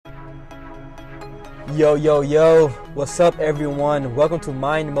Yo, yo, yo, what's up everyone? Welcome to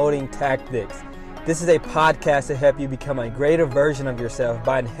Mind Molding Tactics. This is a podcast to help you become a greater version of yourself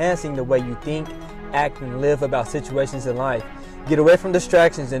by enhancing the way you think, act, and live about situations in life. Get away from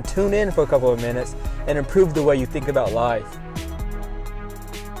distractions and tune in for a couple of minutes and improve the way you think about life.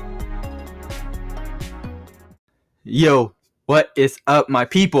 Yo, what is up, my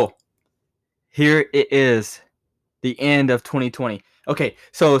people? Here it is, the end of 2020. Okay,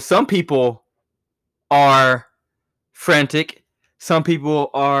 so some people are frantic, some people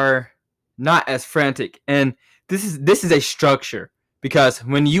are not as frantic, and this is a structure, because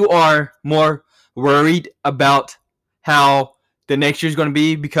when you are more worried about how the next year's going to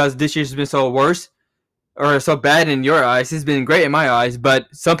be, because this year's been so worse or so bad in your eyes, it's been great in my eyes, but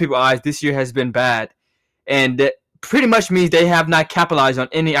some people's eyes, this year has been bad, and that pretty much means they have not capitalized on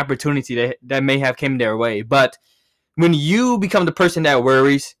any opportunity that may have came their way. But when you become the person that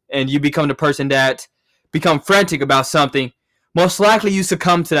worries and you become the person that become frantic about something, most likely you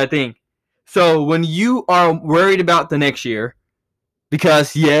succumb to that thing. So when you are worried about the next year,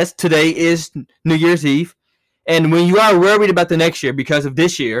 because yes, today is New Year's Eve, and when you are worried about the next year because of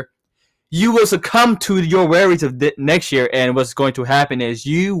this year, you will succumb to your worries of the next year, and what's going to happen is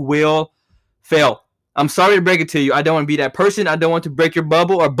you will fail. I'm sorry to break it to you. I don't want to be that person. I don't want to break your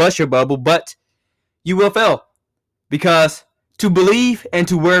bubble or bust your bubble, but you will fail. Because to believe and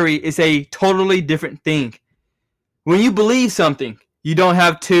to worry is a totally different thing. When you believe something, you don't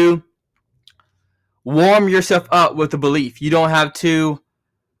have to warm yourself up with the belief. You don't have to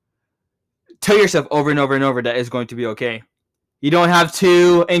tell yourself over and over and over that it's going to be okay. You don't have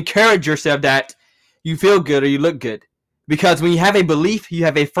to encourage yourself that you feel good or you look good. Because when you have a belief, you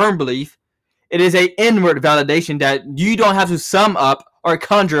have a firm belief, it is an inward validation that you don't have to sum up or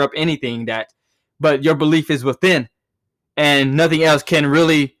conjure up anything but your belief is within. And nothing else can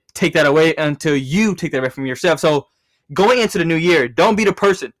really take that away until you take that away from yourself. So going into the new year, don't be the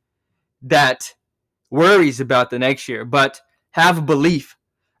person that worries about the next year, but have a belief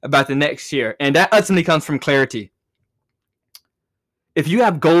about the next year. And that ultimately comes from clarity. If you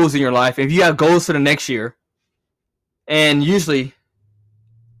have goals in your life, if you have goals for the next year, and usually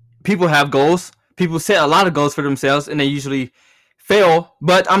people have goals, people set a lot of goals for themselves, and they usually fail,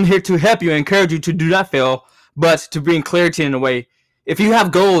 but I'm here to help you and encourage you to do not fail, but to bring clarity in a way. If you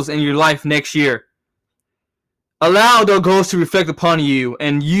have goals in your life next year, allow those goals to reflect upon you,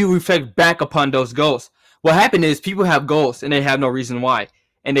 and you reflect back upon those goals. What happened is people have goals, and they have no reason why,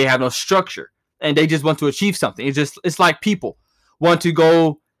 and they have no structure, and they just want to achieve something. It's like people want to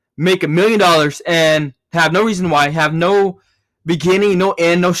go make $1 million and have no reason why, have no beginning, no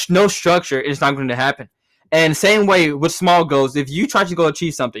end, no structure. It's not going to happen. And same way with small goals. If you try to go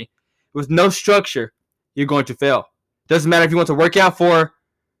achieve something with no structure, you're going to fail. Doesn't matter if you want to work out for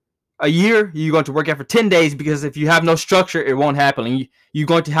a year, you're going to work out for 10 days, because if you have no structure, it won't happen. You're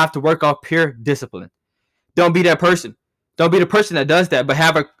going to have to work off pure discipline. Don't be that person. Don't be the person that does that, but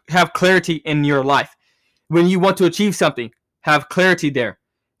have clarity in your life. When you want to achieve something, have clarity there.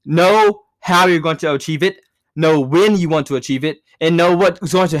 Know how you're going to achieve it. Know when you want to achieve it, and know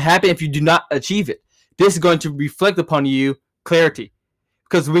what's going to happen if you do not achieve it. This is going to reflect upon you clarity.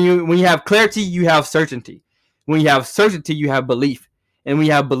 Because when you have clarity, you have certainty. When you have certainty, you have belief. And when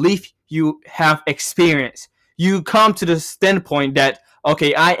you have belief, you have experience. You come to the standpoint that,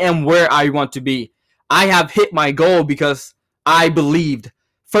 okay, I am where I want to be. I have hit my goal because I believed.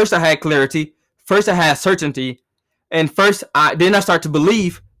 First I had clarity. First I had certainty. And then I start to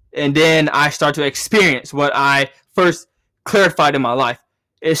believe. And then I start to experience what I first clarified in my life.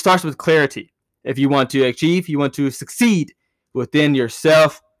 It starts with clarity. If you want to achieve, you want to succeed within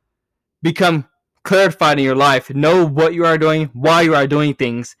yourself, become clarified in your life, know what you are doing, why you are doing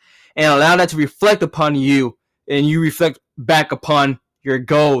things, and allow that to reflect upon you, and you reflect back upon your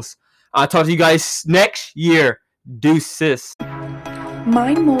goals. I'll talk to you guys next year. Deuces.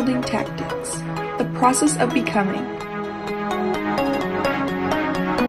 Mind Molding Tactics, the process of becoming.